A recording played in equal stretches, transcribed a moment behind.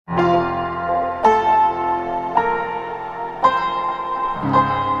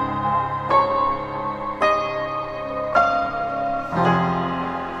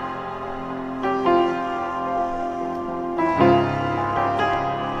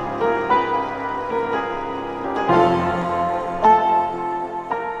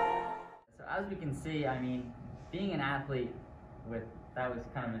being an athlete with that was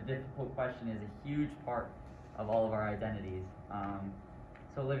kind of a difficult question is a huge part of all of our identities.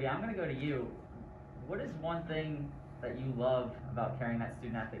 So Olivia, I'm going to go to you. What is one thing that you love about carrying that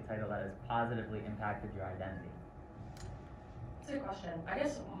student athlete title that has positively impacted your identity? That's a good question. I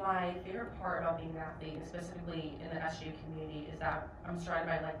guess my favorite part about being an athlete, and specifically in the SJU community, is that I'm surrounded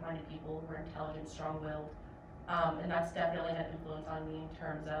by like-minded people who are intelligent, strong-willed, and that's definitely had influence on me in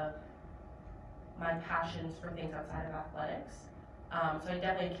terms of my passions for things outside of athletics. So I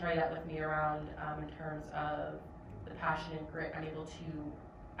definitely carry that with me around in terms of the passion and grit I'm able to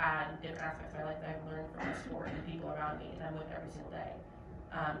add different aspects of my life that I've learned from the sport and the people around me that I'm with every single day.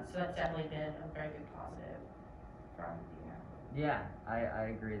 So that's definitely been a very big positive from being an athlete. Yeah,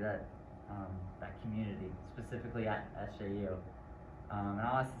 I agree that that community, specifically at SJU. And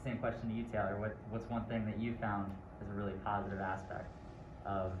I'll ask the same question to you, Taylor. What's one thing that you found as a really positive aspect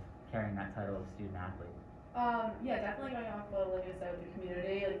of carrying that title of student athlete? Yeah, definitely going off what Olivia said with the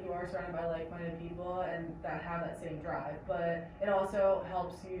community, like you are surrounded by like-minded people and that have that same drive, but it also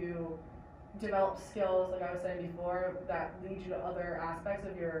helps you develop skills, like I was saying before, that lead you to other aspects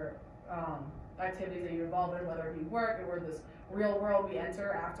of your activities that you're involved in, whether it be work or this real world we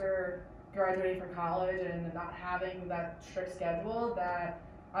enter after graduating from college and not having that strict schedule that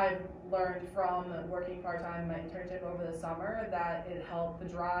I've learned from working part-time in my internship over the summer, that it helped the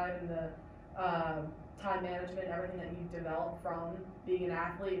drive and the time management, everything that you develop from being an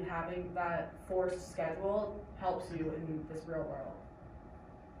athlete and having that forced schedule helps you in this real world.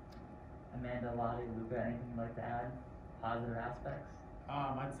 Amanda, Lottie, Luca, anything you'd like to add? Positive aspects?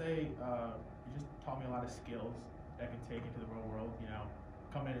 I'd say you just taught me a lot of skills that I can take into the real world. You know,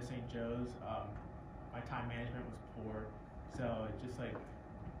 coming into St. Joe's, my time management was poor, so it's just like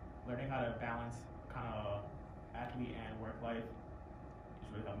learning how to balance kind of athlete and work life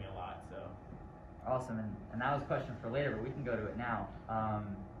just really helped me a lot. So. Awesome, and that was a question for later, but we can go to it now.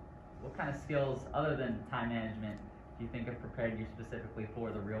 What kind of skills, other than time management, do you think have prepared you specifically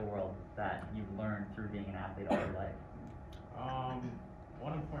for the real world that you've learned through being an athlete all your life?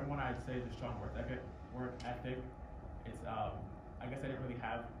 One important one I'd say is a strong work ethic. It's I guess I didn't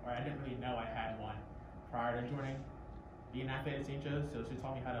really know I had one prior to joining being an athlete at St. Joe's. So she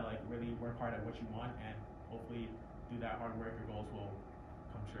taught me how to like really work hard at what you want, and hopefully through that hard work, your goals will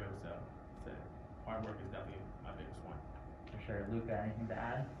come true. So hard work is definitely my biggest one. For sure. Luca, anything to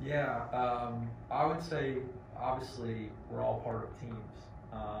add? Yeah, I would say obviously we're all part of teams,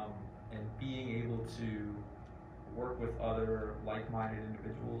 and being able to work with other like-minded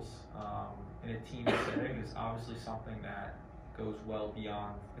individuals in a team setting is obviously something that goes well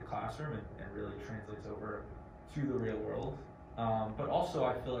beyond the classroom and really translates over to the real world. But also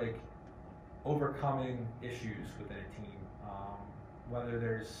I feel like overcoming issues within a team, whether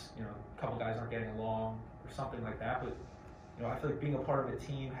there's a couple guys aren't getting along or something like that, but I feel like being a part of a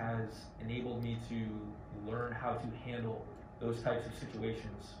team has enabled me to learn how to handle those types of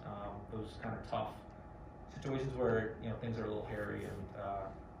situations, those kind of tough situations where things are a little hairy and a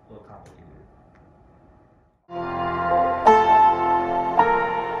little complicated.